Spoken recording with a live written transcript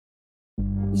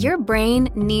Your brain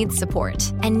needs support,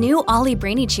 and new Ollie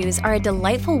Brainy Chews are a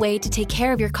delightful way to take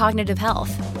care of your cognitive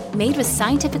health. Made with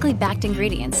scientifically backed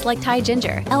ingredients like Thai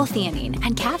ginger, L-theanine,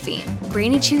 and caffeine,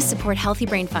 Brainy Chews support healthy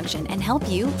brain function and help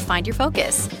you find your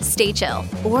focus, stay chill,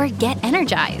 or get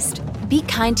energized. Be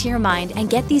kind to your mind and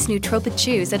get these nootropic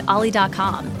chews at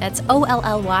ollie.com. That's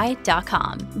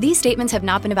OLLY.com. These statements have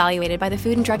not been evaluated by the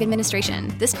Food and Drug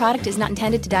Administration. This product is not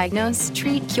intended to diagnose,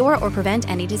 treat, cure, or prevent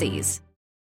any disease.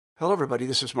 Hello, everybody.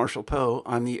 This is Marshall Poe.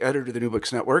 I'm the editor of the New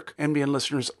Books Network. NBN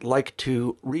listeners like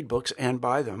to read books and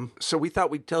buy them. So we thought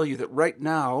we'd tell you that right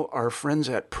now, our friends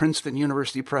at Princeton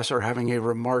University Press are having a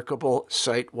remarkable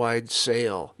site-wide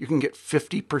sale. You can get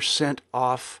 50%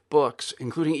 off books,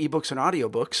 including ebooks and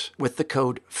audiobooks, with the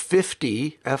code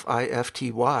 50,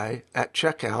 F-I-F-T-Y, at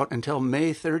checkout until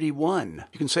May 31.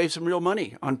 You can save some real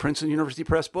money on Princeton University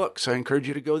Press books. I encourage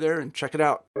you to go there and check it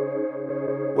out.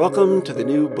 Welcome to the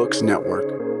New Books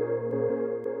Network.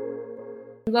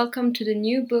 Welcome to the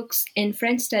New Books in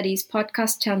French Studies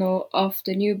podcast channel of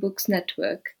the New Books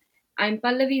Network. I'm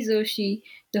Pallavi Joshi,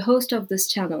 the host of this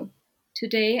channel.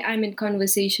 Today, I'm in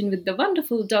conversation with the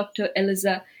wonderful Dr.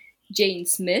 Eliza Jane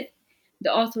Smith,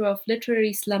 the author of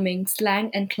Literary Slumming,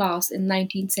 Slang and Class in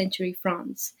 19th Century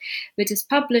France, which is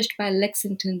published by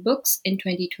Lexington Books in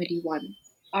 2021.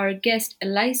 Our guest,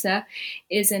 Eliza,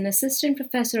 is an assistant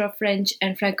professor of French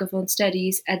and Francophone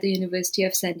Studies at the University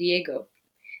of San Diego.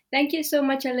 Thank you so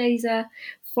much, Eliza,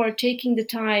 for taking the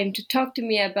time to talk to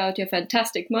me about your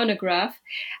fantastic monograph.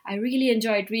 I really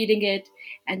enjoyed reading it,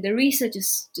 and the research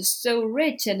is just so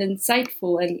rich and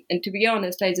insightful. And to be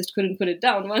honest, I just couldn't put it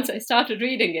down once I started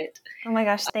reading it. Oh my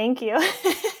gosh, thank you.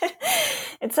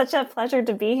 It's such a pleasure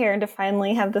to be here and to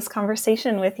finally have this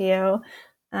conversation with you.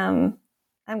 I'm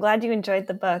glad you enjoyed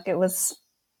the book. It was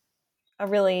a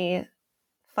really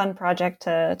fun project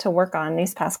to work on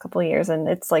these past couple of years, and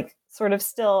it's like I'm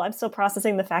still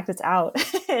processing the fact it's out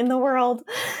in the world.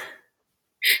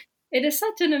 It is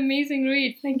such an amazing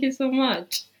read. Thank you so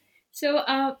much. So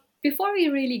before we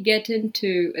really get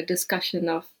into a discussion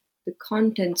of the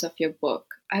contents of your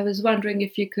book, I was wondering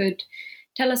if you could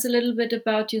tell us a little bit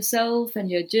about yourself and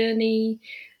your journey.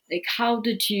 Like, how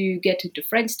did you get into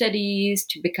French studies,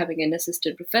 to becoming an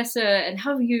assistant professor, and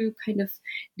how you kind of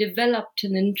developed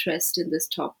an interest in this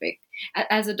topic?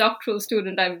 As a doctoral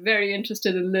student, I'm very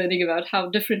interested in learning about how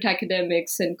different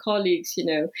academics and colleagues,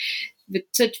 with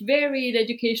such varied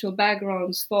educational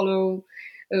backgrounds, follow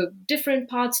different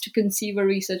paths to conceive a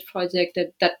research project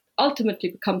that ultimately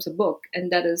becomes a book and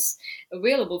that is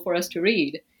available for us to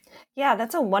read. Yeah,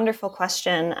 that's a wonderful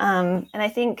question. And I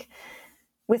think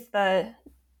with the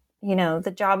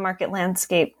job market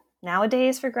landscape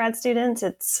nowadays for grad students,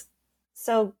 it's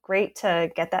so great to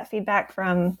get that feedback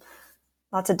from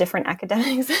lots of different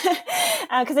academics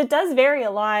because it does vary a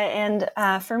lot. And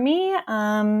for me,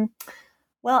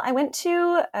 I went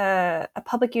to a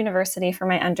public university for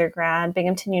my undergrad,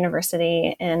 Binghamton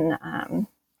University in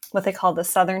what they call the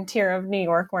southern tier of New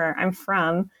York, where I'm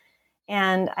from.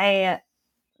 And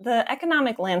the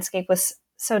economic landscape was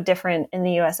so different in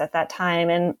the U.S. at that time.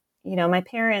 And my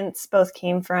parents both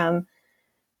came from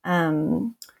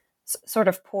sort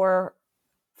of poor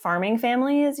farming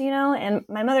families, and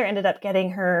my mother ended up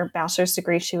getting her bachelor's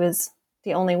degree. She was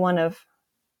the only one of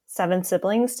 7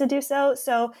 siblings to do so.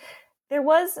 So there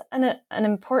was an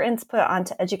importance put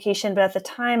onto education, but at the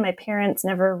time, my parents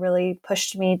never really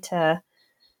pushed me to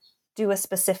do a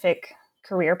specific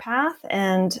career path.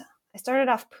 And I started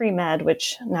off pre-med,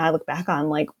 which now I look back on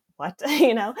like, what, So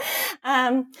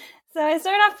I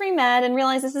started off pre-med and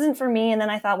realized this isn't for me. And then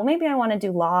I thought, well, maybe I want to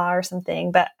do law or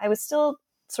something, but I was still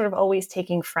sort of always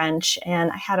taking French. And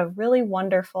I had a really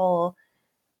wonderful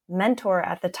mentor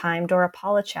at the time, Dora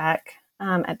Polachek,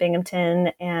 at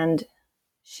Binghamton. And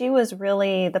she was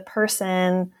really the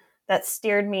person that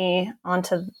steered me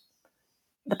onto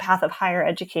the path of higher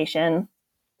education.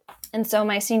 And so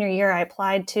my senior year, I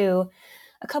applied to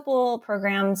a couple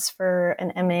programs for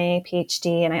an MA,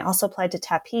 PhD, and I also applied to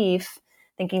TAPIF,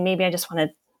 thinking maybe I just want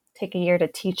to take a year to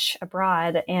teach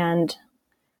abroad. And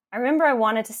I remember I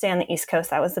wanted to stay on the East Coast.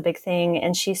 That was the big thing.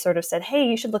 And she sort of said, hey,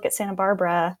 you should look at Santa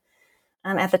Barbara.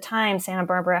 At the time, Santa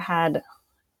Barbara had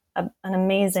an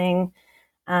amazing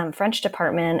French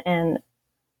department. And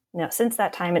since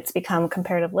that time, it's become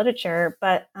comparative literature.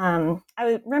 But I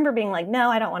remember being like, no,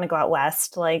 I don't want to go out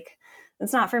west. Like,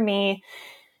 it's not for me.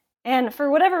 And for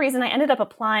whatever reason, I ended up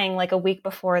applying like a week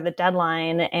before the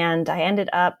deadline. And I ended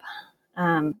up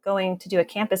going to do a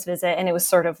campus visit, and it was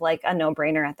sort of like a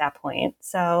no-brainer at that point.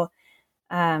 So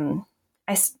I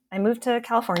moved to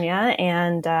California,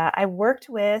 and I worked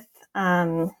with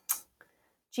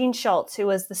Jean Schultz, who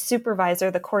was the supervisor,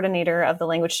 the coordinator of the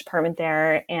language department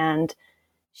there. And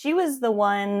she was the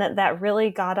one that really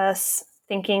got us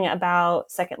thinking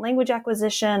about second language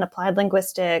acquisition, applied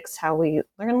linguistics, how we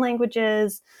learn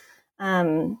languages.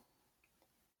 And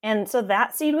so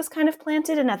that seed was kind of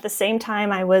planted. And at the same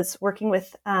time, I was working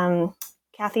with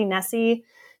Kathy Nesse,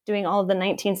 doing all of the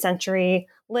 19th century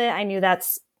lit. I knew that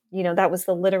was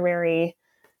the literary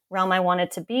realm I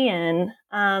wanted to be in.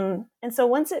 And so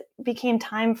once it became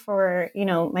time for,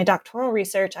 my doctoral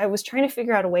research, I was trying to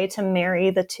figure out a way to marry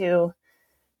the two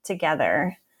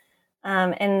together.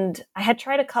 And I had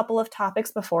tried a couple of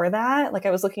topics before that. Like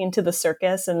I was looking into the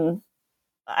circus and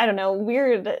I don't know,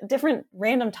 weird, different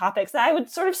random topics that I would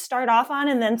sort of start off on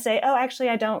and then say, oh, actually,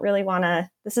 I don't really want to,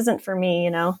 this isn't for me,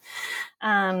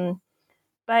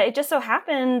 But it just so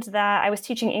happened that I was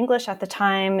teaching English at the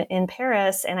time in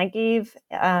Paris, and I gave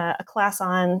a class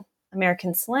on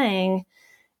American slang.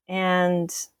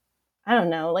 And I don't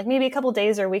know, like maybe a couple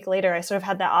days or a week later, I sort of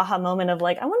had that aha moment of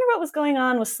like, I wonder what was going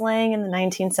on with slang in the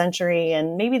 19th century.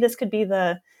 And maybe this could be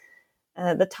the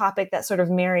topic that sort of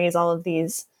marries all of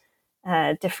these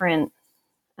different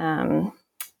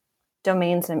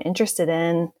domains I'm interested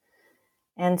in.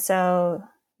 And so,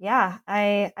 yeah,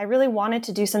 I really wanted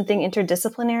to do something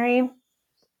interdisciplinary.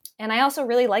 And I also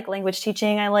really like language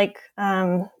teaching. I like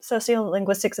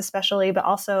sociolinguistics especially, but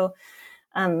also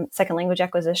second language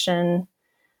acquisition,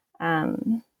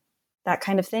 that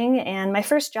kind of thing. And my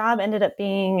first job ended up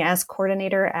being as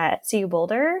coordinator at CU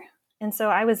Boulder. And so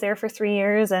I was there for 3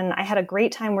 years and I had a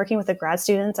great time working with the grad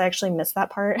students. I actually missed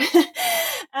that part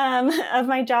of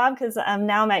my job because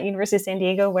now I'm at University of San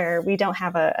Diego where we don't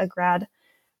have a grad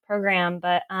program.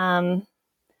 But I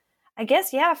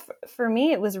guess, yeah, for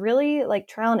me, it was really like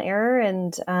trial and error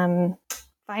and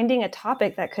finding a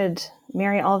topic that could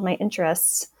marry all of my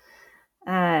interests,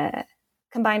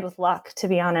 combined with luck, to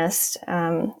be honest.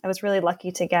 I was really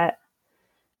lucky to get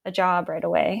a job right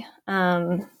away.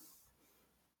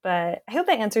 But I hope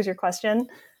that answers your question.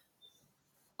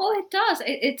 Oh, it does.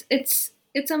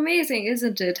 It's amazing,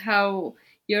 isn't it? How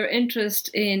your interest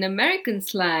in American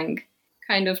slang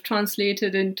kind of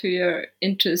translated into your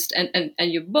interest and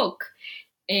your book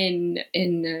in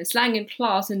slang in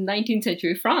class in 19th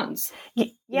century France.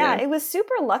 Yeah, it was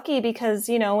super lucky because,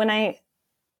 when I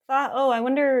thought, oh, I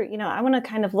wonder, I want to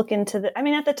kind of look into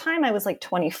at the time I was like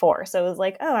 24. So it was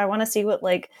like, oh, I want to see what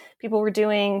like people were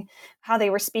doing, how they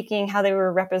were speaking, how they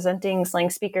were representing slang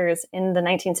speakers in the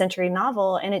 19th century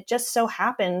novel. And it just so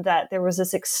happened that there was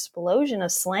this explosion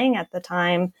of slang at the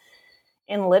time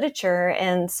in literature.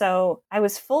 And so I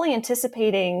was fully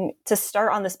anticipating to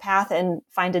start on this path and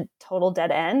find a total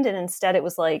dead end. And instead it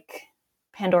was like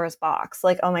Pandora's box.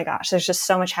 Like, oh my gosh, there's just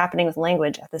so much happening with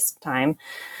language at this time.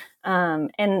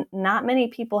 And not many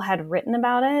people had written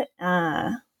about it.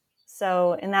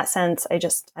 So in that sense,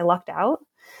 I lucked out.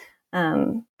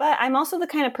 But I'm also the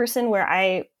kind of person where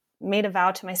I made a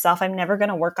vow to myself, I'm never going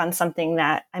to work on something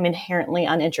that I'm inherently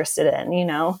uninterested in,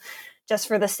 just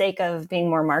for the sake of being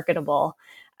more marketable.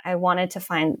 I wanted to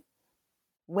find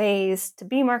ways to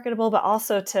be marketable, but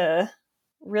also to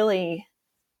really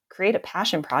create a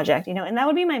passion project, and that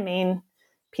would be my main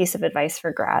piece of advice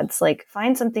for grads. Like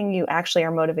find something you actually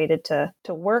are motivated to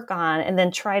work on and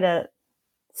then try to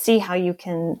see how you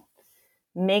can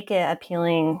make it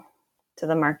appealing to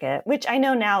the market, which I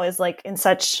know now is like in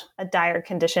such a dire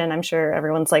condition. I'm sure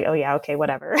everyone's like, oh yeah, okay,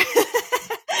 whatever.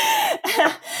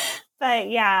 But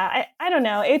yeah, I don't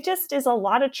know. It just is a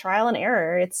lot of trial and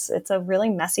error. It's a really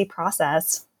messy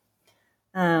process.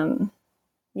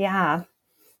 Yeah,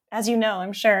 as you know,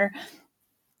 I'm sure.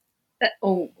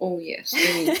 Oh yes.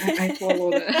 I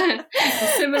followed a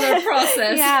similar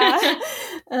process. Yeah.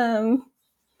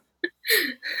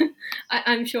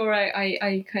 I'm sure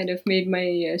I kind of made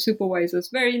my supervisors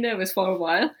very nervous for a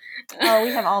while. Oh,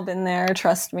 we have all been there.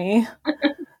 Trust me.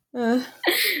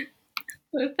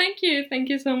 Well, thank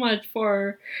you so much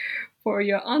for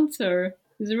your answer.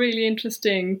 It's really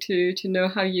interesting to know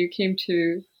how you came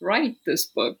to write this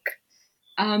book.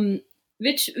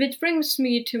 Which brings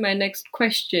me to my next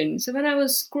question. So when I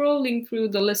was scrolling through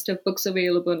the list of books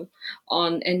available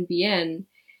on NBN,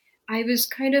 I was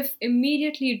kind of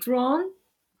immediately drawn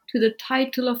to the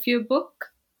title of your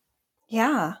book.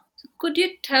 Yeah. So could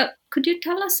you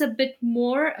tell us a bit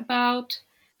more about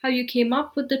how you came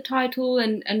up with the title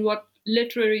and what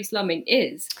literary slumming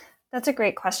is? That's a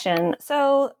great question.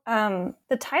 So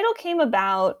the title came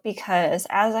about because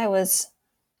as I was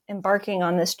embarking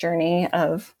on this journey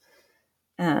of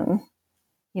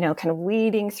kind of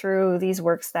weeding through these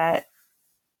works that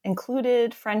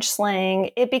included French slang.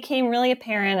 It became really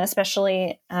apparent,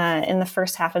 especially in the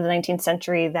first half of the 19th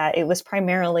century, that it was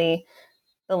primarily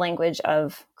the language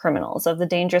of criminals, of the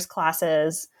dangerous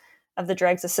classes, of the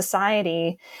dregs of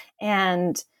society.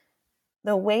 And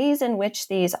the ways in which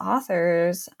these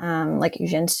authors, like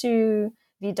Eugène Sue,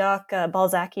 Vidocq,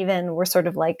 Balzac even, were sort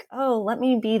of like, oh, let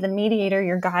me be the mediator,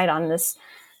 your guide on this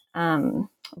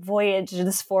voyage,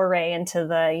 this foray into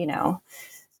the,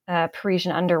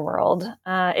 Parisian underworld.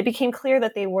 It became clear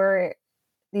that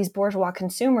these bourgeois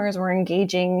consumers were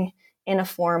engaging in a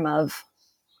form of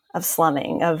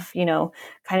slumming, of,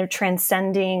 kind of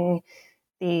transcending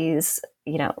these,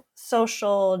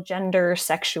 social, gender,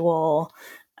 sexual,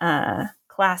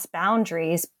 class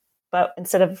boundaries. But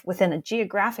instead of within a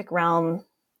geographic realm,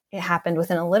 it happened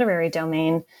within a literary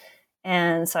domain.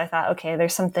 And so I thought, okay,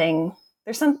 there's something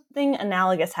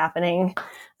analogous happening.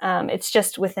 It's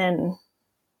just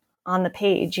on the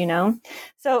page,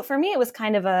 So for me, it was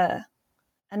kind of a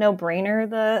no-brainer,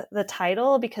 the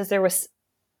title, because there was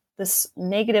this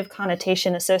negative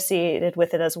connotation associated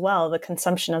with it as well, the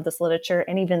consumption of this literature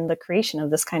and even the creation of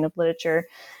this kind of literature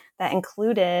that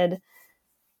included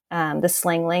the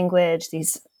slang language,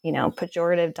 these,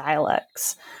 pejorative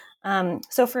dialects.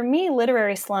 So for me,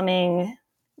 literary slumming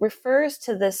refers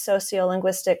to this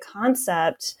sociolinguistic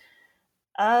concept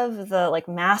of the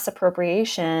mass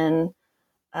appropriation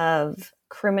of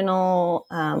criminal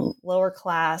lower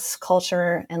class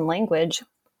culture and language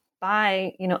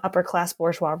by upper class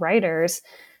bourgeois writers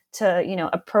to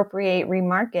appropriate,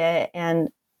 remarket, and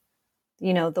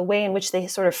the way in which they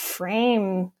sort of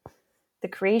frame the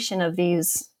creation of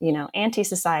these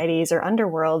anti-societies or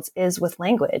underworlds is with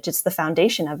language. It's the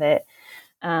foundation of it,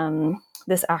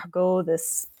 this argot,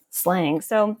 this slang.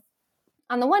 So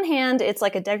on the one hand, it's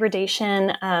like a degradation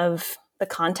of the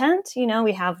content.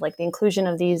 We have the inclusion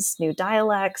of these new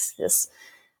dialects, this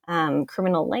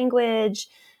criminal language,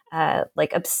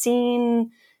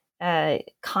 obscene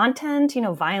content,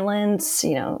 violence,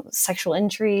 sexual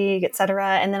intrigue,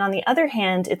 etc. And then on the other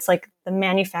hand, it's the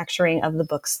manufacturing of the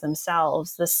books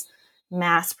themselves, this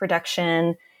mass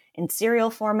production in serial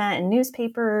format in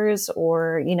newspapers,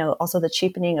 or, also the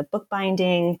cheapening of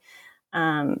bookbinding.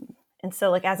 And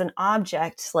so as an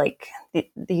object,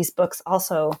 these books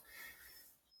also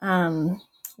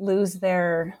lose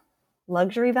their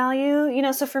luxury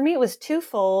value, so for me, it was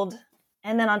twofold.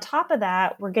 And then on top of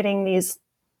that, we're getting these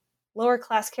lower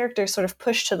class characters sort of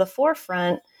pushed to the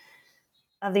forefront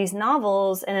of these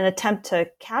novels in an attempt to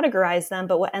categorize them.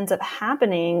 But what ends up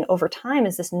happening over time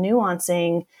is this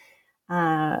nuancing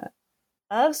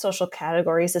of social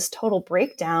categories, this total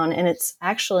breakdown, and it's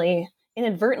actually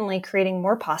inadvertently creating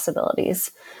more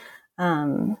possibilities,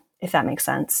 if that makes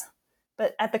sense.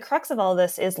 But at the crux of all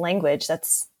this is language.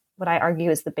 That's what I argue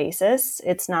is the basis.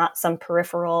 It's not some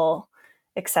peripheral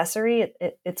accessory.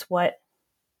 It's what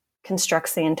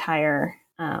constructs the entire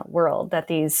world that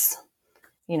these,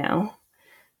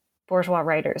 bourgeois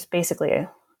writers basically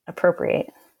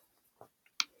appropriate.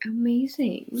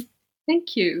 Amazing.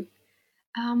 Thank you.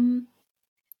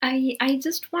 I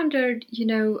just wondered,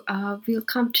 we'll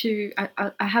come to,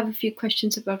 I have a few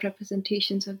questions about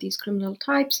representations of these criminal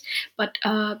types, but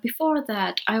before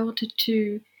that, I wanted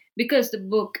to, because the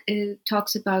book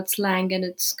talks about slang and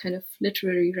its kind of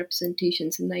literary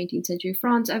representations in 19th century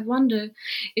France, I wonder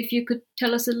if you could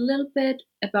tell us a little bit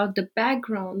about the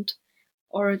background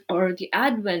or the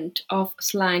advent of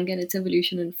slang and its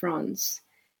evolution in France.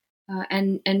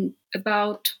 And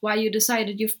about why you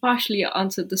decided, you've partially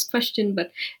answered this question,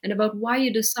 and about why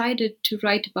you decided to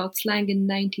write about slang in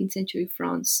 19th century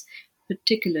France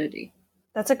particularly.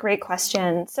 That's a great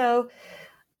question. So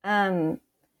in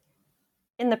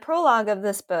the prologue of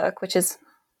this book, which is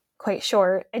quite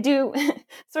short, I do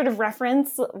sort of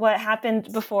reference what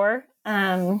happened before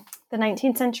the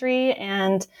 19th century.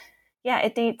 And yeah,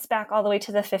 it dates back all the way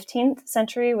to the 15th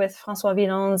century with François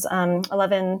Villon's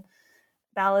 11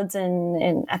 ballads,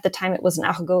 and at the time it wasn't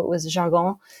argot, it was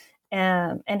jargon,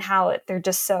 and how they're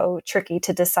just so tricky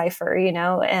to decipher,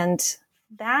 and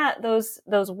that those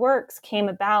works came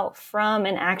about from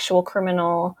an actual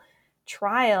criminal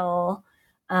trial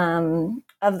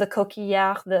of the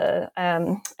coquillards,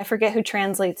 I forget who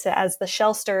translates it as the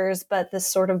shellsters, but this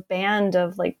sort of band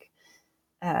of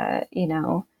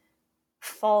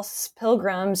false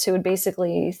pilgrims who would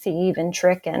basically thieve and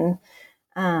trick, and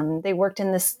they worked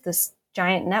in this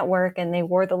giant network, and they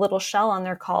wore the little shell on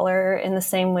their collar in the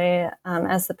same way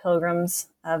as the pilgrims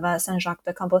of Saint Jacques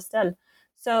de Compostelle.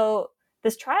 So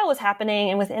this trial was happening,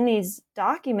 and within these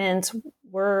documents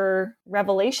were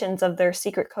revelations of their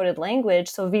secret coded language.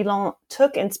 So Villon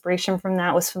took inspiration from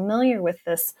that, was familiar with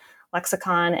this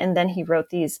lexicon. And then he wrote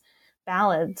these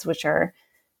ballads, which are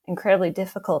incredibly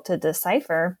difficult to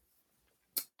decipher.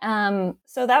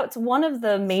 So that's one of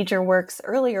the major works,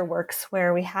 earlier works,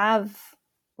 where we have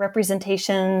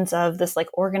representations of this like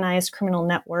organized criminal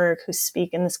network who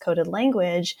speak in this coded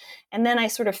language. And then I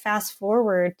sort of fast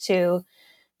forward to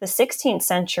the 16th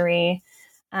century,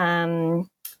 Guillaume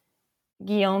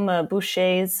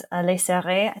Boucher's Les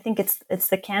Serrés. I think it's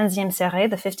the 15e Serré,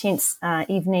 the 15th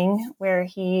evening, where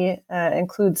he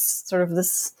includes sort of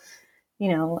this,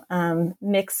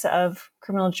 mix of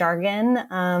criminal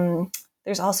jargon.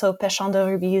 There's also Péchant de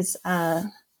Rubis'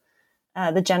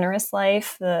 The Generous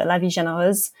Life, the La Vie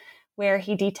Généreuse, where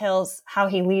he details how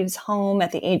he leaves home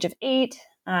at the age of 8,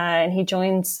 and he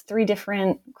joins 3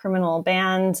 different criminal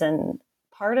bands. And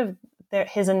part of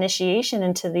his initiation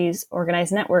into these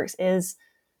organized networks is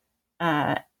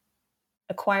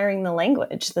acquiring the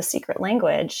language, the secret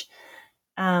language.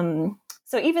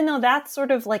 So even though that's sort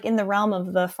of like in the realm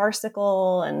of the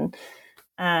farcical and,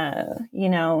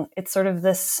 it's sort of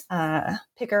this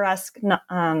picaresque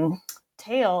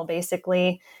tale,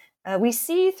 basically, we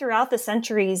see throughout the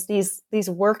centuries these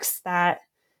works that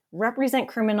represent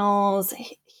criminals.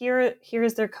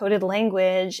 Here's their coded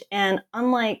language. And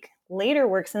unlike later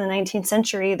works in the 19th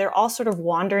century, they're all sort of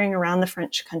wandering around the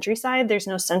French countryside. There's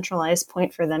no centralized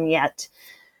point for them yet.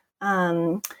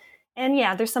 And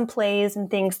yeah, there's some plays and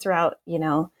things throughout,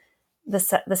 the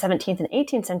 17th and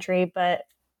 18th century, but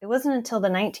it wasn't until the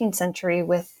 19th century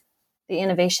with the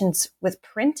innovations with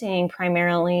printing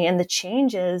primarily and the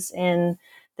changes in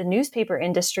the newspaper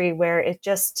industry where it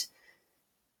just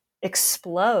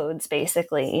explodes,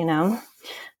 basically,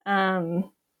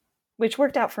 which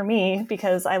worked out for me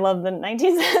because I love the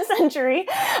 19th century.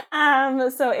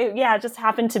 So it just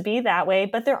happened to be that way.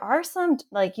 But there are some,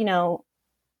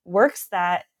 works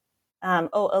that,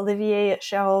 Olivier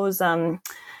Chéreau's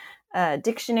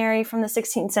dictionary from the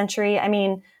 16th century. I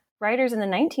mean, writers in the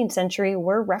 19th century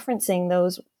were referencing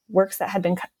those works that had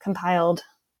been compiled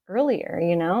earlier,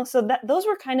 So those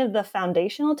were kind of the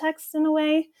foundational texts in a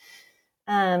way.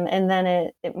 And then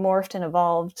it morphed and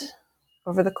evolved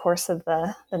over the course of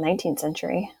the 19th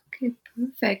century. Okay,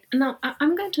 perfect. Now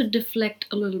I'm going to deflect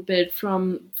a little bit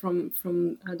from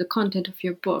the content of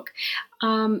your book.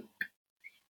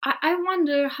 I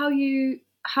wonder how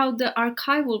the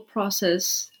archival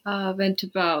process went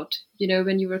about.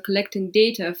 When you were collecting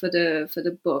data for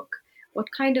the book,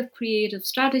 what kind of creative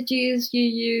strategies you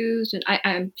used, and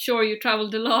I'm sure you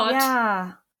traveled a lot.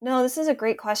 Yeah. No, this is a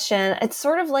great question. It's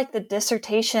sort of like the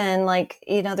dissertation,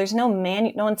 there's no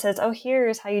no one says, oh,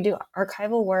 here's how you do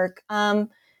archival work. I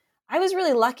was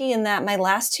really lucky in that my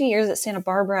last 2 years at Santa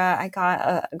Barbara, I got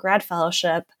a grad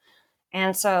fellowship.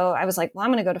 And so I was like, well,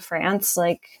 I'm going to go to France.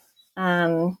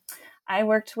 I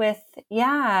worked with,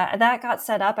 that got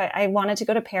set up. I wanted to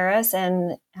go to Paris,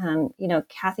 and,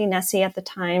 Kathy Nesi at the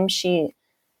time, she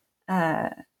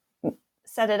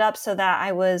set it up so that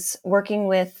I was working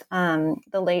with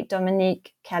the late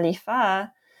Dominique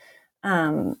Khalifa,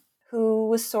 who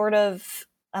was sort of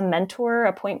a mentor,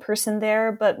 a point person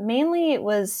there. But mainly it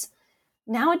was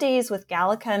nowadays with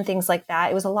Gallica and things like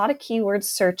that, it was a lot of keyword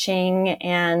searching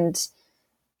and,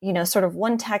 sort of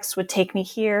one text would take me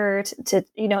here to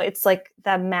it's like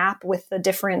the map with the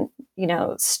different,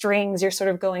 strings. You're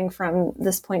sort of going from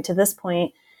this point to this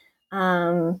point.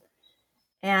 And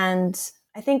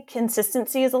I think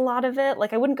consistency is a lot of it.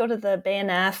 I wouldn't go to the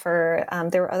BNF or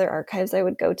there were other archives I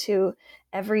would go to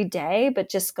every day, but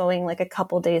just going a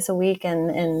couple days a week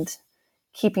and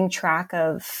keeping track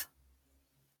of,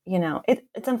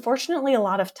 it's unfortunately a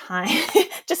lot of time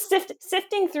just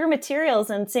sifting through materials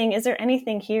and seeing, is there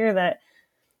anything here that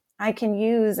I can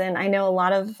use? And I know a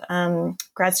lot of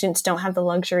grad students don't have the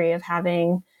luxury of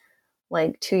having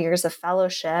 2 years of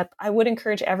fellowship. I would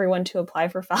encourage everyone to apply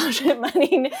for fellowship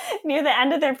money near the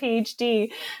end of their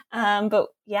PhD. But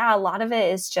yeah, a lot of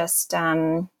it is just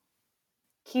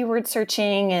keyword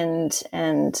searching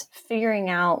and figuring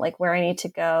out where I need to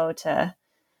go to.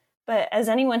 But as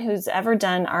anyone who's ever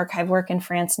done archive work in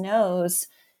France knows,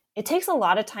 it takes a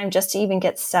lot of time just to even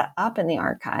get set up in the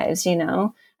archives,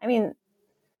 I mean,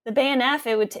 the BNF,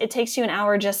 it takes you an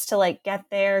hour just to get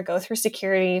there, go through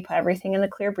security, put everything in the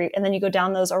clear brief, and then you go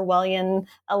down those Orwellian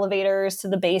elevators to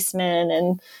the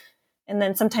basement, and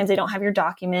then sometimes they don't have your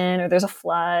document or there's a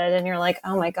flood, and you're like,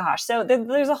 oh my gosh. So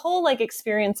there's a whole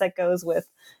experience that goes with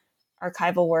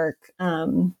archival work.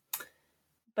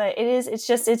 But it's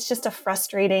just a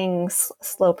frustrating,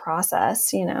 slow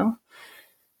process,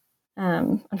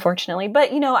 unfortunately.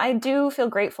 But, I do feel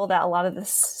grateful that a lot of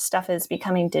this stuff is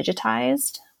becoming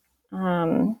digitized.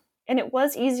 And it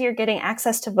was easier getting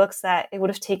access to books that it would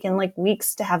have taken like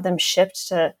weeks to have them shipped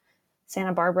to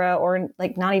Santa Barbara, or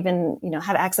like not even,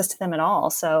 have access to them at all.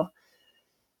 So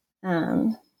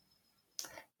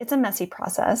it's a messy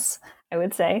process, I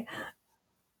would say.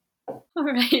 All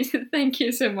right, thank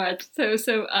you so much.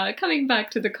 So coming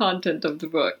back to the content of the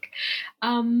book.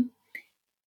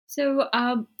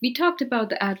 We talked about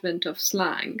the advent of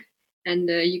slang, and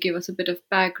you gave us a bit of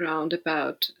background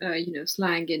about,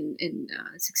 slang in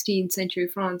 16th century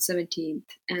France, 17th,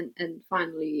 and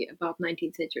finally about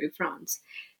 19th century France.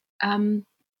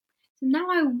 Now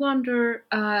I wonder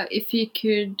if you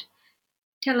could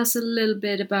tell us a little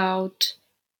bit about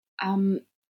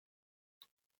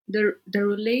the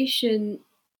relation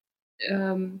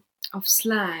of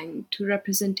slang to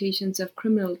representations of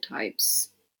criminal types,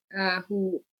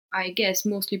 who I guess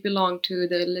mostly belong to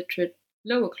the literate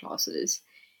lower classes,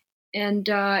 and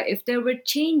if there were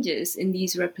changes in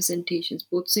these representations,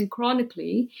 both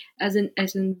synchronically, as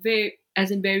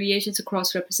in variations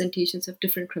across representations of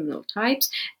different criminal types,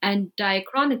 and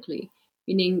diachronically,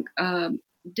 meaning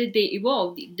did they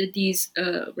evolve? Did these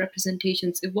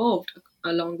representations evolve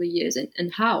along the years,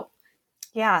 and how?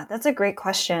 Yeah, that's a great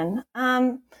question.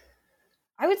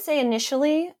 I would say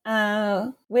initially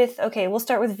we'll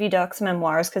start with Vidocq's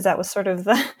memoirs, because that was sort of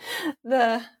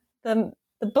the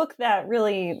book that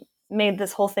really made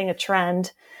this whole thing a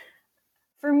trend.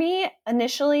 For me,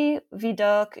 initially,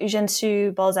 Vidocq, Eugène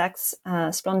Sue, Balzac's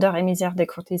Splendeur et misère des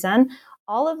courtisanes,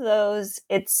 all of those,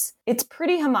 it's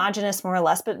pretty homogenous, more or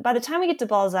less. But by the time we get to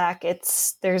Balzac,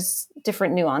 there's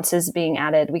different nuances being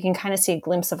added. We can kind of see a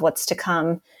glimpse of what's to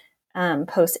come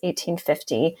post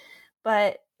 1850.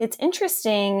 But it's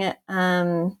interesting.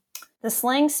 The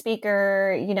slang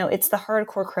speaker, it's the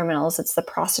hardcore criminals, it's the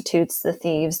prostitutes, the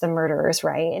thieves, the murderers,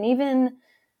 right? And even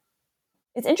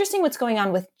it's interesting what's going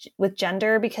on with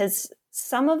gender, because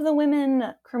some of the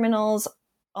women criminals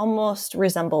almost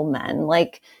resemble men,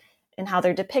 like in how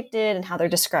they're depicted and how they're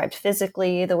described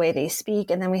physically, the way they speak.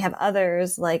 And then we have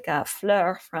others like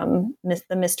Fleur from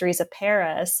The Mysteries of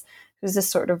Paris, who's this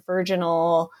sort of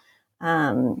virginal,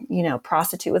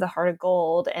 prostitute with a heart of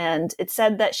gold. And it's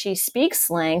said that she speaks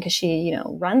slang because she,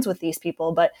 runs with these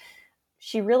people, but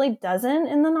she really doesn't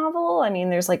in the novel. I mean,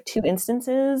 there's like 2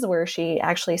 instances where she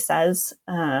actually says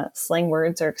slang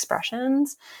words or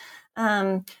expressions.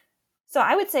 So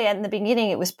I would say in the beginning,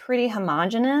 it was pretty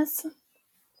homogenous.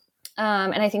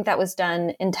 And I think that was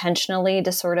done intentionally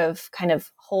to sort of kind of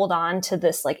hold on to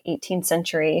this like 18th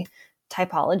century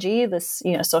typology, this,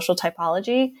 social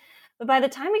typology. But by the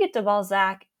time we get to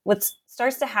Balzac, what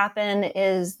starts to happen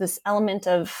is this element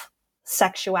of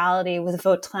sexuality with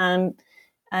Vautrin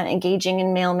engaging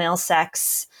in male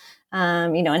sex,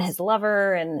 and his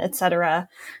lover, and etc.,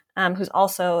 who's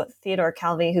also Theodore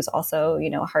Calvi, who's also,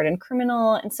 a hardened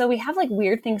criminal. And so we have like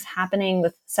weird things happening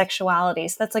with sexuality.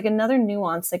 So that's like another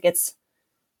nuance that gets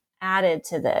added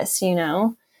to this,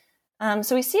 So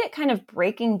we see it kind of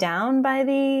breaking down by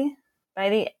the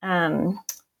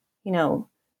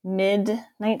mid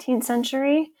 19th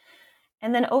century.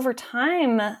 And then over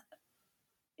time,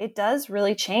 it does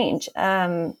really change.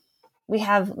 We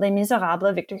have Les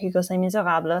Miserables, Victor Hugo's Les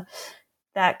Miserables,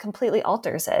 that completely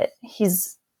alters it.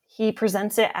 He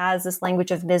presents it as this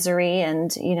language of misery,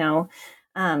 and,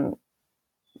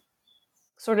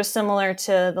 sort of similar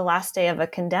to The Last Day of a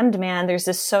Condemned Man, there's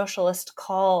this socialist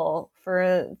call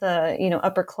for the,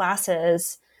 upper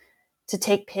classes to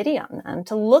take pity on them,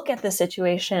 to look at the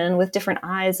situation with different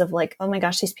eyes of like, oh my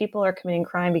gosh, these people are committing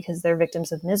crime because they're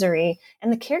victims of misery.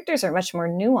 And the characters are much more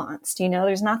nuanced.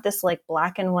 There's not this like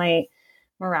black and white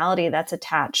morality that's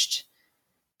attached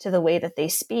to the way that they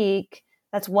speak.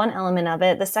 That's one element of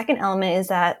it. The second element is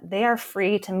that they are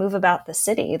free to move about the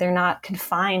city. They're not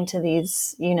confined to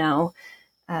these,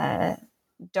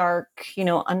 dark,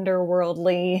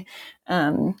 underworldly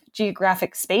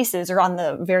geographic spaces, or on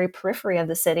the very periphery of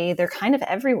the city. They're kind of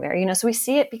everywhere, so we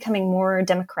see it becoming more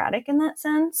democratic in that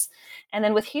sense. And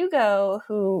then with Hugo,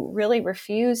 who really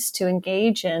refused to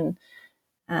engage in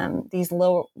these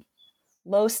low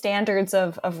standards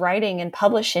of writing and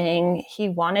publishing, he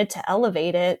wanted to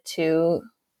elevate it to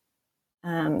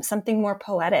something more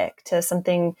poetic, to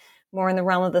something more in the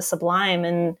realm of the sublime.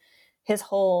 And his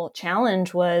whole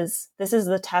challenge was, this is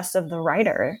the test of the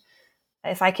writer.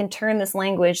 If I can turn this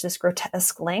language, this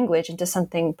grotesque language, into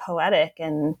something poetic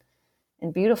and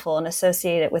beautiful, and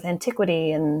associate it with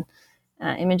antiquity and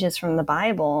images from the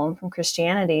Bible and from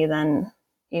Christianity, then,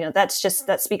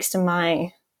 that speaks to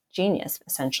my genius,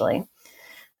 essentially.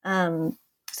 So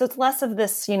it's less of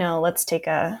this, let's take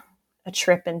a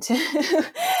trip into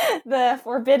the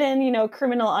forbidden,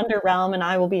 criminal underrealm, and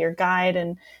I will be your guide.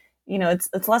 And,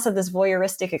 it's less of this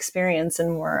voyeuristic experience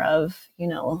and more of,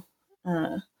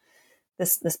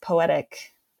 this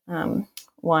poetic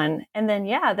one. And then,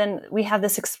 then we have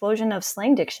this explosion of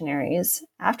slang dictionaries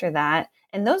after that.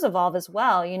 And those evolve as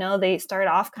well. They start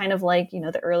off kind of like,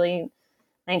 the early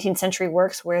 19th century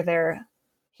works where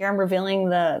here I'm revealing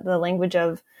the language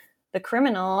of the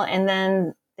criminal. And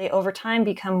then they over time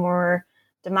become more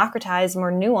democratized,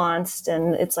 more nuanced.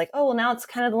 And it's like, oh, well, now it's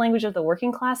kind of the language of the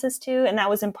working classes too. And that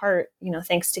was in part,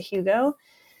 thanks to Hugo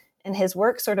and his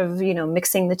work sort of,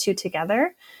 mixing the two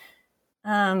together.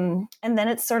 And then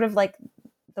it's sort of like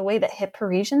the way that hip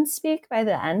Parisians speak by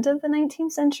the end of the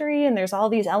 19th century. And there's all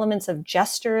these elements of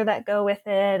gesture that go with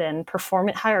it and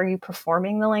how are you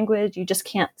performing the language? You just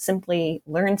can't simply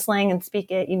learn slang and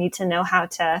speak it. You need to know how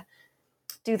to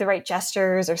do the right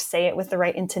gestures or say it with the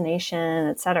right intonation,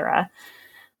 etc.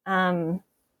 And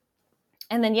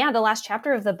then, the last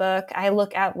chapter of the book, I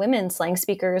look at women slang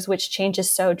speakers, which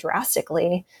changes so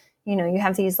drastically. You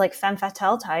have these like femme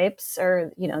fatale types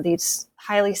or, these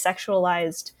highly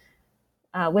sexualized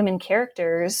women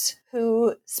characters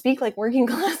who speak like working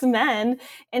class men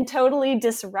and totally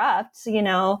disrupt,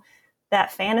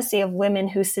 that fantasy of women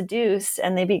who seduce,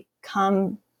 and they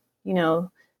become,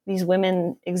 these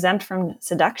women exempt from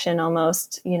seduction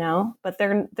almost, but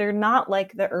they're not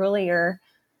like the earlier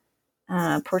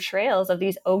portrayals of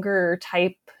these ogre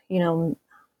type,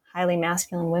 highly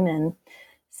masculine women.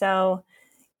 So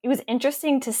it was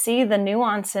interesting to see the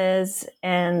nuances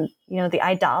and, the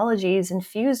ideologies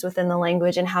infused within the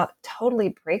language and how it totally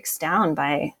breaks down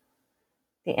by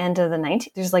the end of the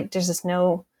 19th. There's just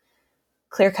no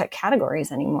clear-cut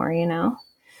categories anymore,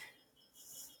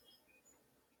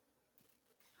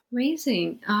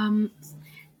 Amazing.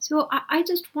 So I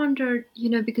just wondered,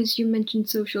 because you mentioned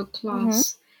social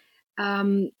class,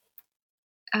 my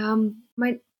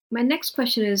next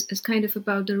question is kind of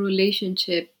about the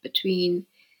relationship between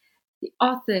the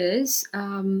authors,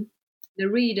 the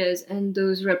readers, and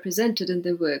those represented in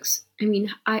the works. I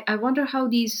mean, I wonder how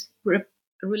these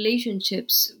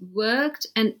relationships worked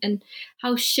and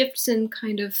how shifts in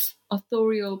kind of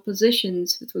authorial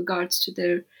positions with regards to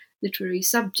their literary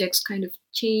subjects kind of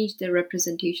changed their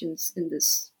representations in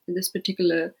this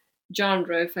particular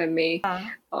genre, if I may,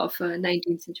 of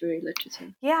 19th century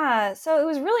literature. Yeah, so it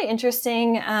was really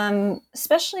interesting,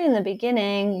 especially in the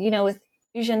beginning, with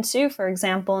Eugène Sue, for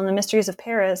example, in The Mysteries of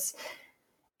Paris.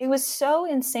 It was so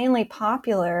insanely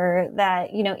popular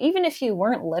that, even if you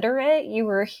weren't literate, you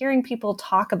were hearing people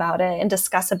talk about it and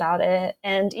discuss about it.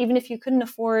 And even if you couldn't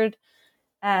afford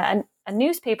a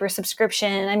newspaper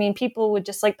subscription, I mean, people would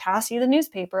just like pass you the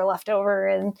newspaper left over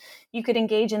and you could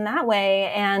engage in that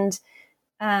way. And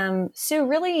Sue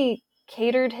really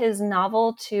catered his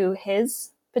novel to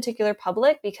his particular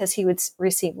public because he would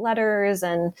receive letters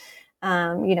and,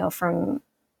 from,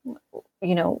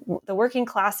 the working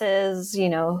classes,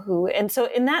 and so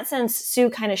in that sense, Sue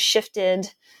kind of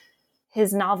shifted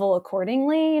his novel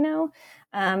accordingly,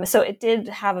 so it did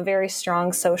have a very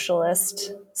strong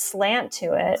socialist slant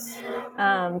to it,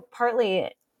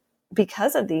 partly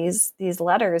because of these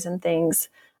letters and things.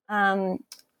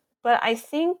 But I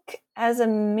think as a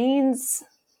means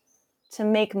to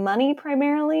make money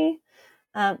primarily,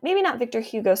 maybe not Victor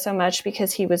Hugo so much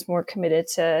because he was more committed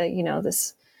to,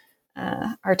 this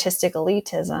artistic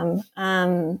elitism.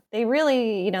 They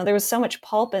really, there was so much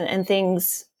pulp and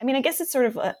things. I mean, I guess it's sort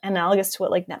of analogous to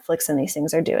what like Netflix and these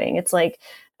things are doing. It's like,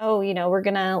 oh, we're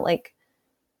going to like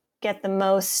get the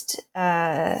most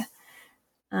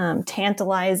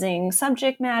tantalizing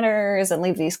subject matters and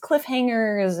leave these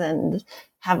cliffhangers and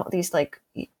have these like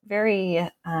very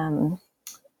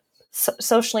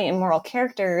socially immoral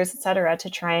characters, etc., to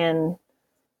try and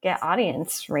get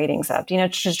audience ratings up,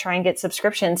 to try and get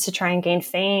subscriptions, to try and gain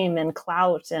fame and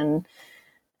clout and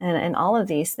all of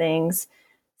these things.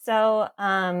 So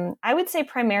I would say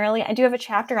primarily, I do have a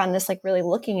chapter on this, like really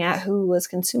looking at who was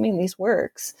consuming these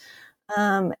works.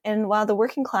 And while the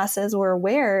working classes were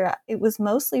aware, it was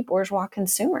mostly bourgeois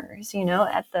consumers,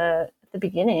 at the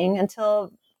beginning,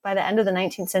 until by the end of the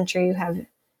 19th century, you have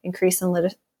increase in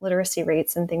literacy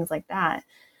rates and things like that.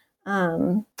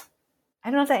 I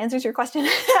don't know if that answers your question.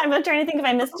 I'm trying to think if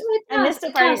I missed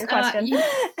a part of your question.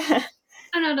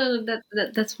 No,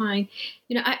 that's fine.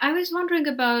 I was wondering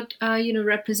about,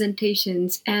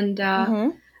 representations and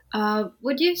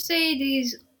would you say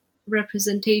these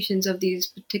representations of these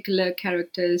particular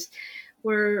characters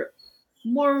were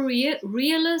more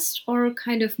realist or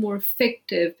kind of more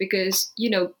fictive? Because,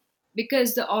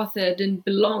 because the author didn't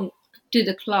belong to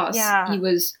the class he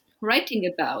was writing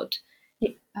about.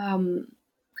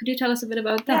 Could you tell us a bit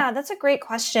about that? Yeah, that's a great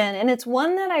question. And it's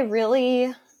one that I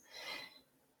really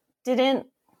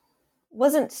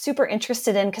wasn't super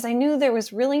interested in, because I knew there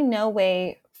was really no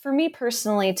way for me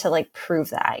personally to like prove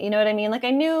that. You know what I mean? Like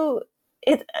I knew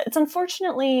it's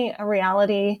unfortunately a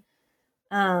reality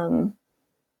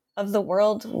of the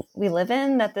world we live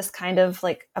in, that this kind of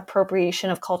like appropriation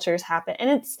of cultures happen. And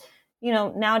it's, you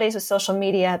know, nowadays with social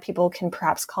media, people can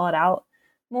perhaps call it out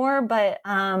more, but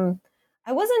I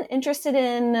wasn't interested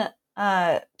in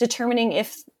determining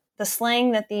if the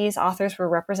slang that these authors were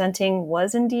representing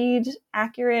was indeed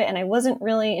accurate. And I wasn't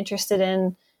really interested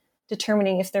in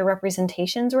determining if their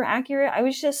representations were accurate. I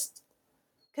was just,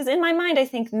 because in my mind, I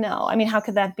think, no. I mean, how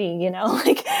could that be? You know,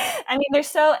 like, I mean, they're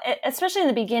so, especially in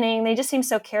the beginning, they just seem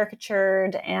so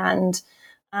caricatured and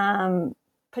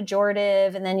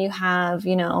pejorative. And then you have,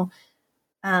 you know,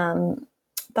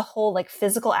 the whole like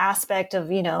physical aspect of,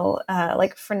 you know,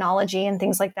 like phrenology and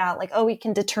things like that. Like, oh, we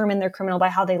can determine they're criminal by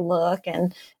how they look.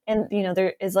 And, you know,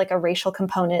 there is like a racial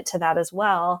component to that as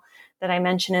well that I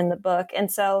mention in the book.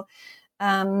 And so,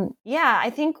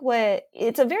 I think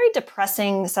it's a very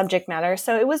depressing subject matter.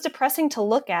 So it was depressing to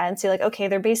look at and see like, okay,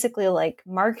 they're basically like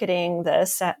marketing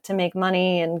this to make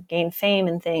money and gain fame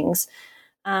and things.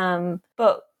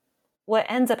 But what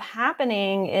ends up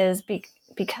happening is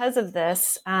because of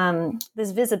this,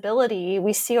 this visibility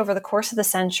we see over the course of the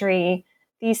century,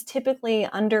 these typically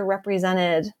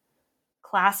underrepresented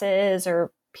classes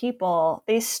or people,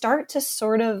 they start to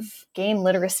sort of gain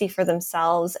literacy for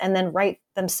themselves and then write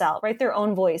their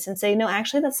own voice and say, no,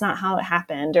 actually, that's not how it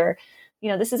happened. Or, you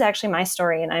know, this is actually my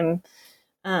story and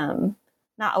I'm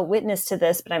not a witness to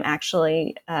this, but I'm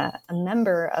actually a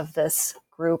member of this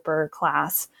group or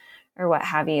class or what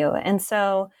have you. And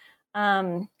so,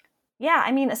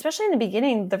 I mean, especially in the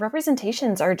beginning, the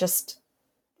representations are just,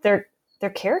 they're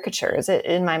caricatures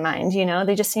in my mind, you know,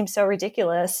 they just seem so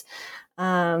ridiculous.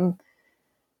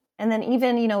 And then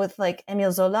even, you know, with like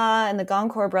Émile Zola and the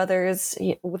Goncourt brothers,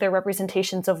 with their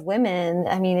representations of women,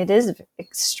 I mean, it is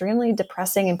extremely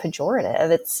depressing and pejorative.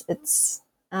 It's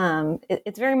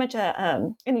very much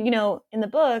and you know, in the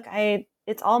book,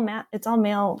 it's all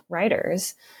male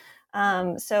writers.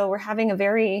 So we're having a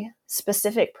very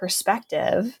specific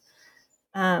perspective.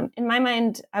 In my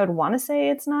mind, I would want to say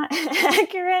it's not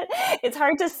accurate. It's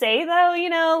hard to say though,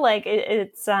 you know, like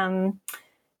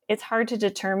it's hard to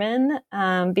determine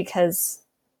because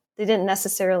they didn't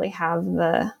necessarily have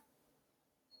the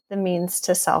means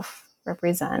to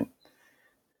self-represent.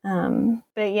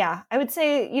 But yeah, I would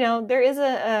say, you know, there is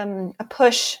a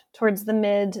push towards the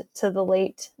mid to the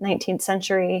late 19th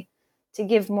century to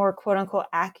give more quote unquote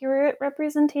accurate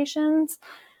representations.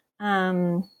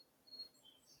 But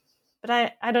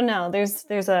I don't know.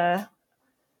 There's a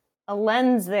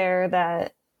lens there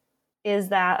that is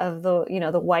that of the, you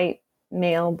know, the white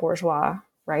male bourgeois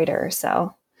writer.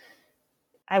 So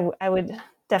I would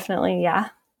definitely,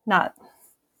 not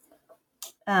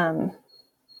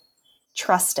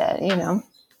trust it, you know.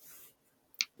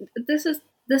 This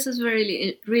is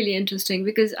really, really interesting,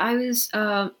 because I was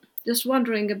just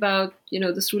wondering about, you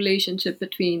know, this relationship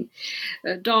between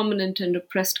dominant and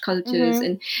oppressed cultures. Mm-hmm.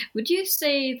 And would you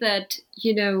say that,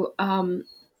 you know,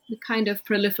 the kind of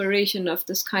proliferation of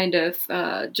this kind of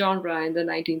genre in the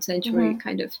 19th century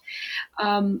kind of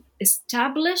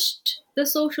established the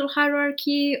social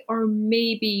hierarchy, or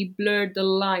maybe blurred the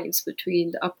lines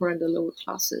between the upper and the lower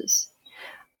classes?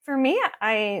 For me,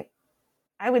 I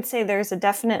would say there's a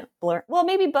definite blur. Well,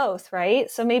 maybe both,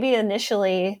 right? So maybe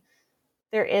initially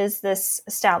there is this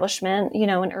establishment, you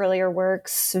know, in earlier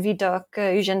works, Vidocq,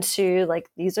 Eugène Sue, like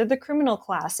these are the criminal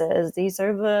classes. These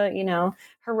are the, you know,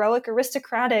 heroic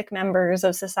aristocratic members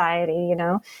of society, you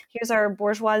know. Here's our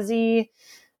bourgeoisie,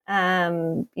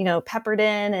 you know, peppered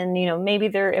in, and, you know, maybe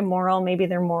they're immoral, maybe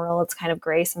they're moral. It's kind of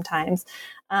gray sometimes.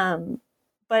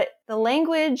 But the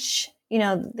language, you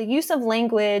know, the use of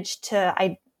language to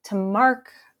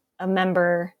mark a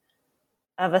member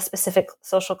of a specific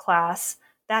social class,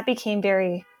 that became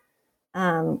very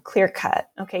clear cut.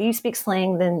 Okay, you speak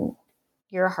slang, then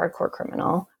you're a hardcore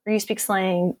criminal, or you speak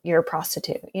slang, you're a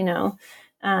prostitute, you know,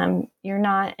 you're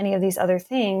not any of these other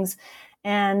things.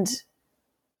 And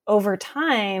over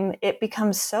time, it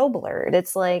becomes so blurred.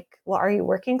 It's like, well, are you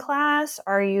working class?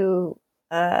 Are you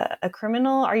a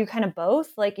criminal? Are you kind of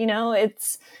both? Like, you know,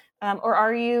 it's, or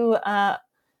are you a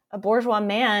bourgeois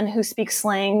man who speaks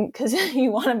slang because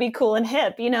you want to be cool and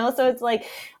hip, you know? So it's like,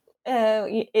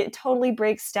 it totally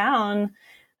breaks down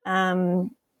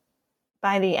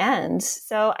by the end.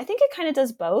 So I think it kind of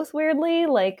does both weirdly.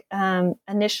 Like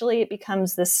initially it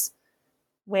becomes this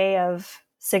way of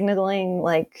signaling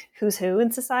like who's who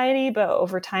in society, but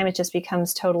over time it just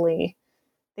becomes totally,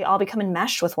 they all become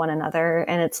enmeshed with one another.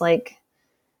 And it's like,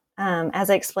 as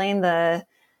I explained, the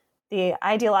the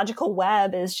ideological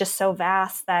web is just so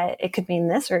vast that it could mean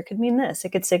this or it could mean this. It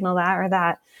could signal that or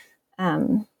that.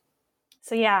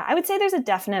 So yeah, I would say there's a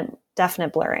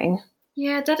definite blurring.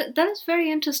 Yeah, that is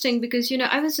very interesting because,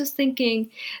 I was just thinking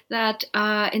that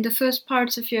in the first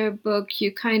parts of your book,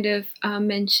 you kind of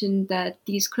mentioned that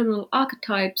these criminal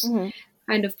archetypes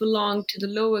kind of belong to the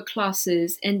lower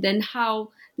classes, and then how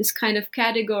this kind of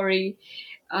category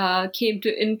came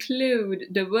to include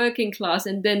the working class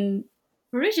and then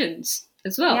Parisians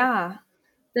as well. Yeah.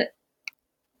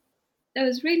 That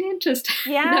was really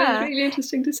interesting. Yeah. That was really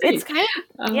interesting to see. It's kind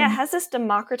of, it has this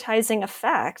democratizing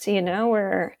effect,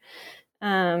 where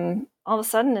all of a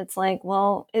sudden it's like,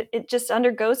 well, it just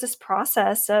undergoes this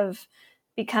process of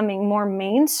becoming more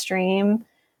mainstream.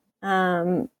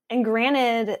 And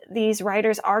granted, these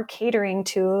writers are catering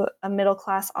to a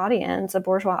middle-class audience, a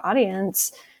bourgeois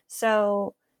audience.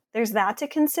 So there's that to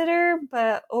consider.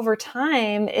 But over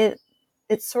time, it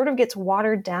sort of gets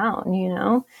watered down,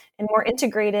 and more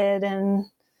integrated and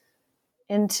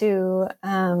into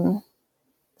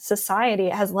society.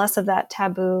 It has less of that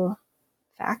taboo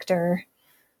factor.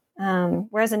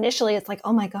 Whereas initially it's like,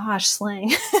 oh my gosh,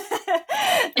 slang.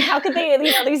 How could they,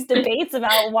 these debates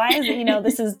about why is it,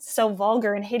 this is so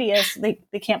vulgar and hideous.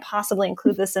 They can't possibly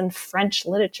include this in French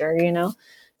literature,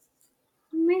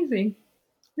 Amazing.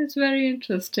 That's very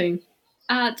interesting.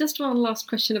 Just one last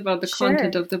question about the Sure.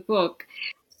 content of the book.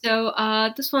 So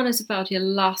this one is about your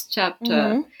last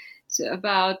chapter. So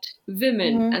about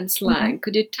women and slang.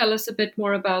 Could you tell us a bit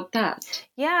more about that?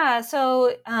 Yeah.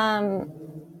 So,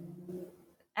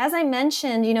 as I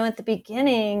mentioned, at the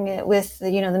beginning with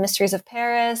the Mysteries of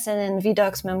Paris and in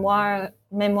Vidocq's memoir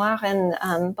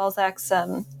and Balzac's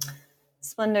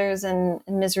Splendors and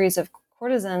Miseries of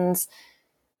Courtesans,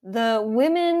 the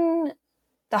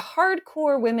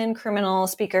hardcore women criminal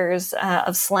speakers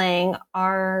of slang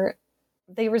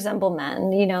they resemble men.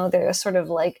 They're sort of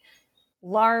like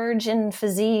large in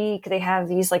physique. They have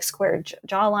these like square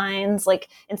jawlines. Like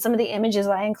in some of the images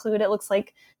I include, it looks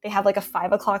like they have like a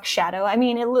 5 o'clock shadow. I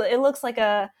mean, it looks like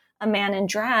a man in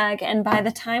drag. And by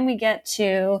the time we get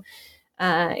to,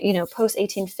 post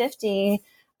 1850,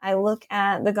 I look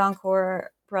at the Goncourt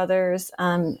brothers,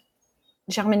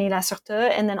 Germanie La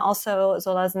Sûreté, and then also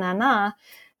Zola's Nana,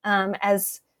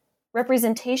 as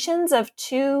representations of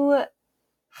two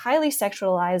highly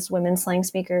sexualized women slang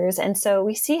speakers. And so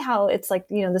we see how it's like,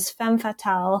 this femme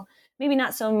fatale, maybe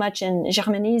not so much in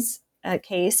Germanie's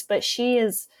case, but she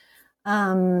is,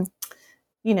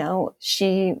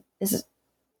 she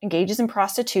engages in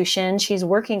prostitution. She's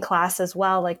working class as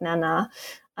well, like Nana.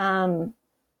 And,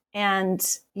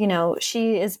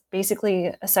 she is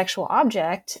basically a sexual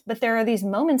object, but there are these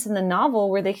moments in the novel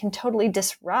where they can totally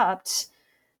disrupt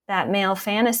that male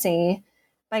fantasy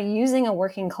by using a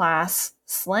working class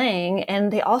slang.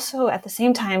 And they also, at the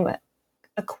same time,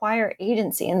 acquire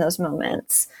agency in those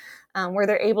moments where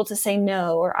they're able to say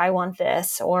no, or I want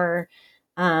this, or,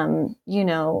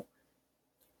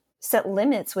 set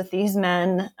limits with these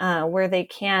men where they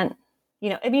can't,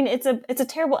 it's a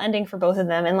terrible ending for both of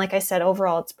them. And like I said,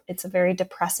 overall, it's a very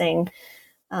depressing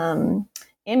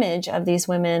image of these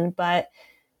women, but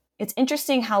it's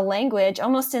interesting how language,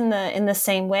 almost in the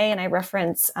same way, and I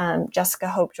reference Jessica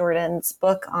Hope Jordan's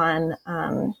book on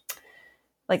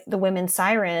like the women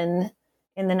siren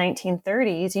in the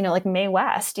 1930s, like Mae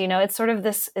West, it's sort of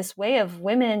this way of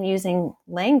women using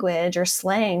language or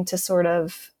slang to sort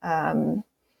of,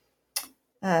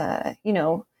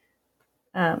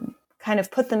 kind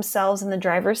of put themselves in the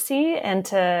driver's seat and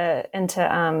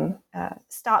to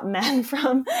stop men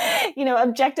from,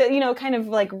 objective, kind of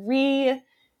like rewriting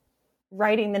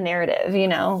the narrative,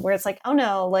 where it's like, oh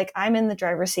no, like I'm in the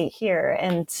driver's seat here.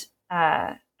 And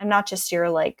I'm not just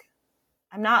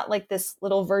I'm not like this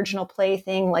little virginal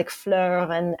plaything like Fleur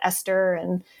and Esther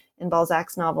and in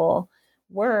Balzac's novel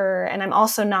were. And I'm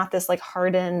also not this like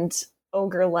hardened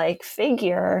ogre-like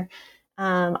figure.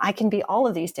 I can be all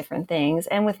of these different things.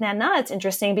 And with Nana, it's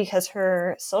interesting because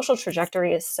her social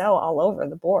trajectory is so all over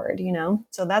the board,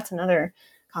 so that's another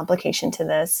complication to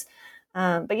this.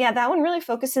 But yeah, that one really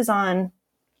focuses on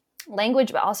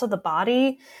language, but also the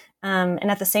body,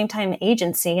 and at the same time,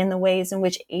 agency, and the ways in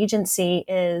which agency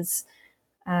is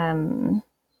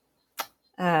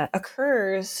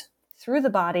occurs through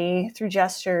the body, through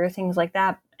gesture, things like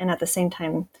that. And at the same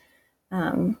time,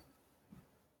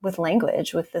 with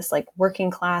language, with this like working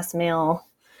class male,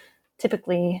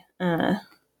 typically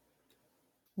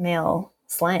male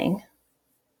slang.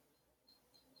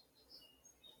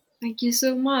 Thank you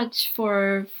so much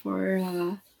for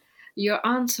your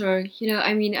answer.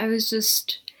 I was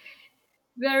just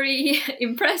very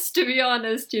impressed, to be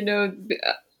honest,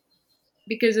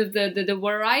 because of the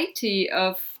variety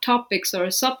of topics or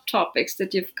subtopics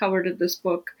that you've covered in this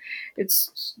book.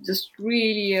 It's just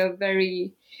really a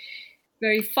very,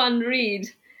 very fun read.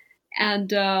 And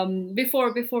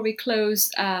before we close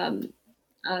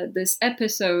this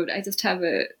episode, I just have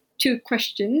two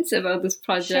questions about this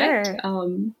project.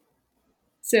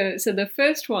 Sure. So the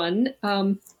first one,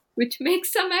 which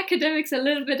makes some academics a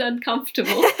little bit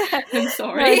uncomfortable. I'm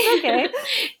sorry. No, it's okay.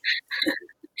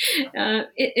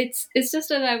 It's just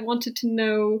that I wanted to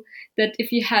know that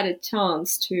if you had a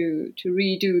chance to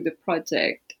redo the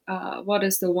project, what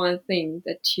is the one thing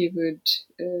that you would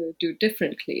do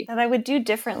differently? That I would do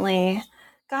differently?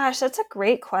 Gosh, that's a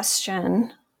great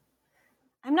question.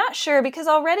 I'm not sure, because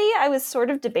already I was sort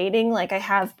of debating, like I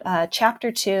have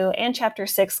chapter 2 and chapter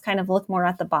 6 kind of look more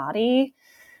at the body.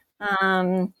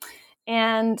 And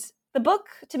the book,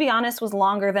 to be honest, was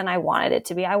longer than I wanted it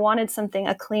to be. I wanted something,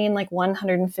 a clean, like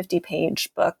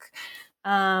 150-page book.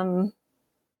 But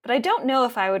I don't know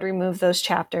if I would remove those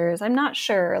chapters. I'm not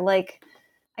sure. Like,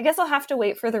 I guess I'll have to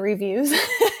wait for the reviews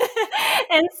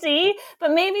and see.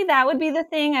 But maybe that would be the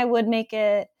thing. I would make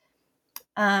it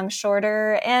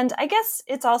shorter. And I guess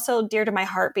it's also dear to my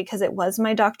heart because it was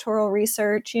my doctoral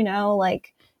research, you know,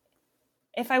 like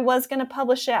if I was going to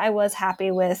publish it, I was happy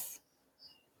with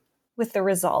the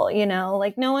result, you know,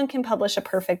 like no one can publish a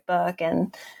perfect book.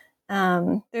 And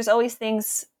there's always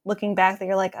things looking back that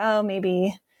you're like, oh,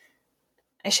 maybe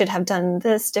I should have done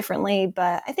this differently.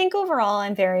 But I think overall,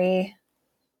 I'm very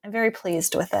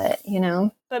pleased with it, you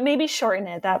know, but maybe shorten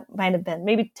it. That might have been,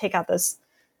 maybe take out those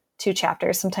 2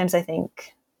 chapters. Sometimes I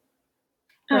think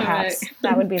perhaps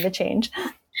that would be the change.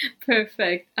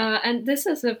 Perfect. And this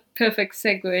is a perfect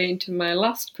segue into my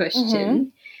last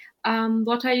question. Mm-hmm.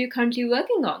 What are you currently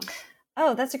working on?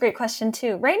 Oh, that's a great question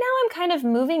too. Right now I'm kind of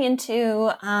moving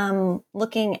into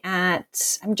looking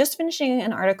at, I'm just finishing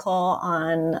an article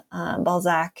on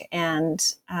Balzac and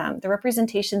the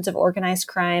representations of organized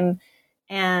crime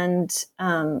and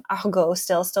argot,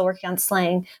 still working on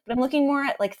slang, but I'm looking more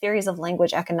at like theories of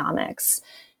language economics.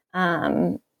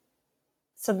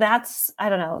 So that's, I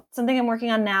don't know, something I'm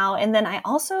working on now. And then I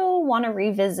also want to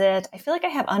revisit, I feel like I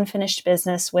have unfinished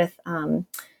business with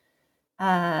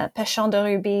Péchant de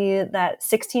Ruby, that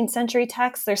 16th century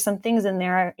text. There's some things in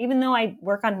there, even though I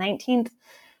work on 19th,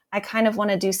 I kind of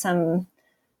want to do some,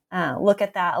 look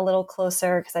at that a little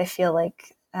closer because I feel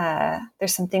like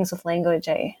there's some things with language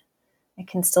I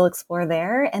can still explore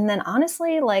there. And then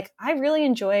honestly, like I really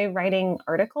enjoy writing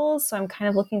articles. So I'm kind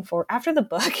of looking for, after the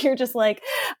book, you're just like,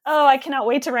 oh, I cannot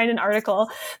wait to write an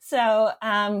article. So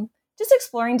just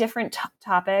exploring different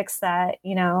topics that,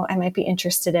 you know, I might be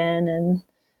interested in.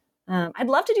 And I'd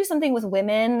love to do something with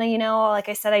women. You know, like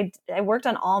I said, I worked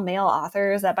on all male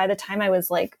authors that by the time I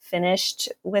was like finished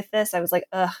with this, I was like,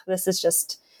 this is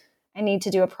just, I need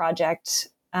to do a project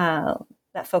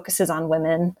that focuses on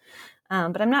women.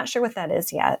 But I'm not sure what that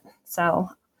is yet. So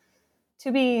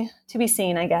to be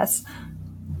seen, I guess.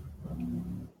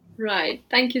 Right.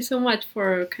 Thank you so much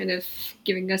for kind of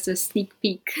giving us a sneak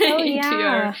peek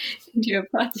into your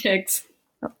projects.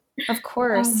 Of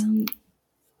course.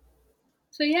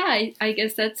 So yeah, I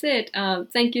guess that's it.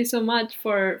 Thank you so much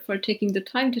for taking the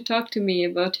time to talk to me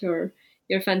about your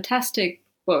fantastic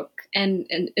book, and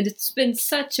it's been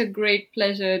such a great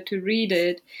pleasure to read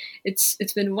it.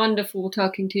 It's been wonderful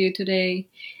talking to you today,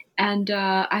 and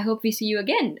I hope we see you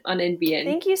again on NBN.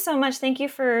 Thank you so much. Thank you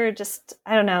for just,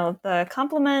 I don't know, the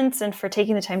compliments and for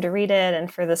taking the time to read it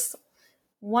and for this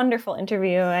wonderful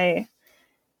interview.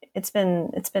 It's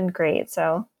been great.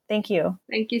 So thank you.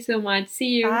 Thank you so much. See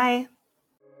you. Bye.